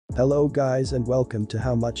Hello guys and welcome to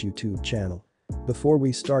How Much YouTube channel. Before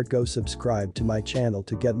we start, go subscribe to my channel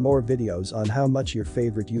to get more videos on how much your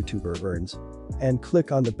favorite YouTuber earns. And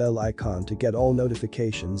click on the bell icon to get all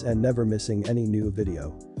notifications and never missing any new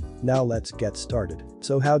video. Now let's get started.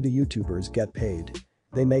 So how do YouTubers get paid?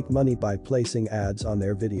 They make money by placing ads on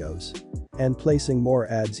their videos. And placing more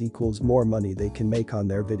ads equals more money they can make on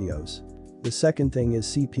their videos. The second thing is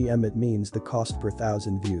CPM. It means the cost per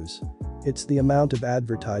thousand views. It's the amount of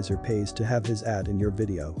advertiser pays to have his ad in your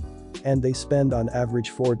video. And they spend on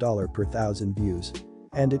average $4 per thousand views.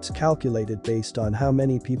 And it's calculated based on how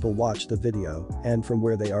many people watch the video and from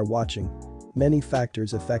where they are watching. Many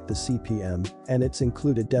factors affect the CPM, and it's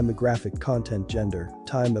included demographic, content, gender,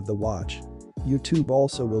 time of the watch. YouTube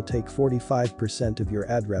also will take 45% of your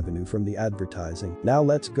ad revenue from the advertising. Now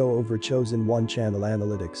let's go over chosen one channel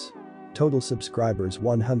analytics. Total subscribers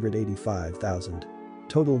 185,000.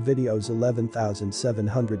 Total videos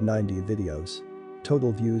 11,790 videos.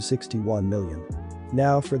 Total views 61 million.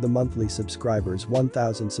 Now for the monthly subscribers,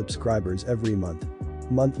 1,000 subscribers every month.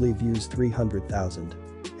 Monthly views 300,000.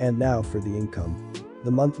 And now for the income.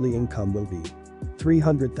 The monthly income will be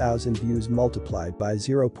 300,000 views multiplied by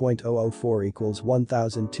 0.004 equals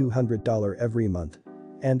 $1,200 every month.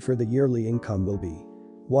 And for the yearly income will be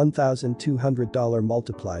 $1,200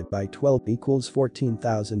 multiplied by 12 equals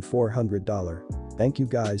 $14,400. Thank you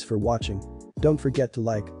guys for watching. Don't forget to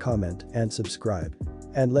like, comment, and subscribe.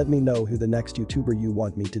 And let me know who the next YouTuber you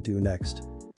want me to do next.